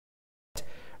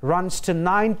runs to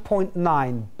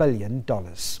 $9.9 billion.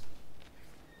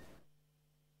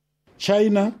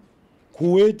 China,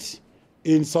 Kuwait,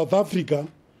 and South Africa,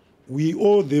 we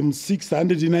owe them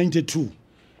 692,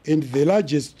 and the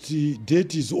largest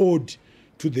debt is owed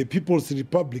to the People's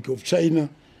Republic of China,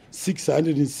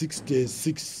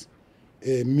 666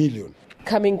 million.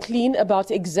 Coming clean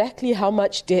about exactly how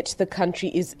much debt the country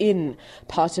is in,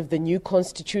 part of the new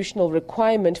constitutional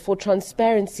requirement for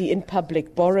transparency in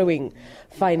public borrowing.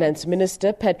 Finance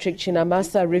Minister Patrick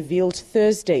Chinamasa revealed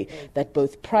Thursday that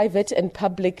both private and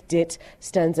public debt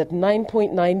stands at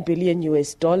 $9.9 billion.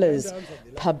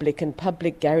 Public and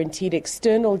public guaranteed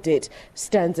external debt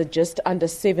stands at just under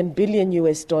 $7 billion.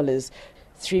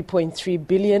 $3.3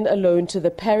 billion alone to the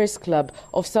Paris Club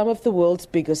of some of the world's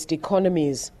biggest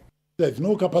economies. I have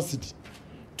no capacity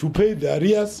to pay the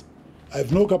arrears. I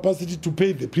have no capacity to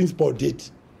pay the principal debt.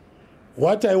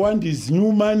 What I want is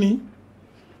new money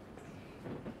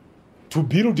to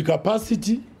build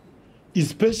capacity,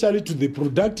 especially to the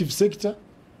productive sector,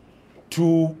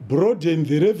 to broaden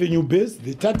the revenue base,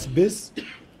 the tax base,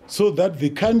 so that the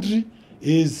country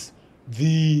has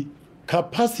the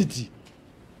capacity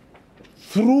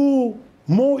through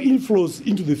more inflows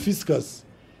into the fiscus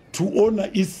to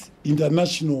honor its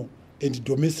international and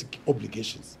domestic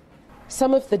obligations.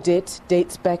 Some of the debt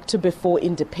dates back to before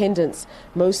independence.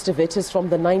 Most of it is from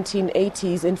the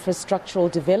 1980s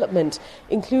infrastructural development,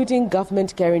 including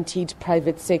government-guaranteed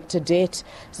private sector debt.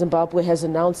 Zimbabwe has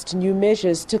announced new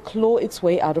measures to claw its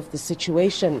way out of the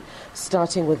situation,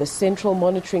 starting with a Central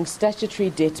Monitoring Statutory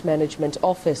Debt Management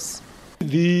Office.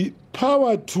 The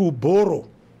power to borrow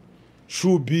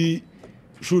should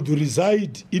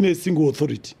reside in a single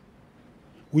authority.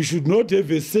 We should not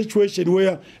have a situation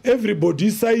where everybody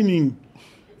is signing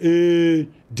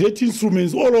debt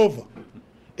instruments all over,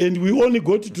 and we only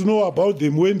got to know about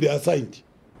them when they are signed.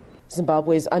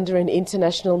 Zimbabwe is under an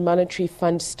International Monetary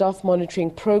Fund staff monitoring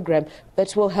program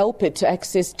that will help it to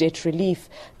access debt relief.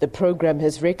 The program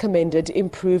has recommended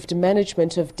improved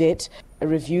management of debt,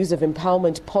 reviews of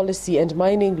empowerment policy and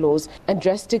mining laws, and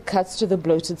drastic cuts to the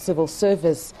bloated civil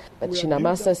service. But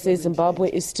Chinamasa says Zimbabwe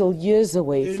is still years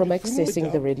away from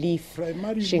accessing the relief.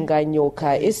 Shingai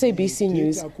Nyoka, SABC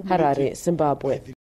News, Harare, Zimbabwe.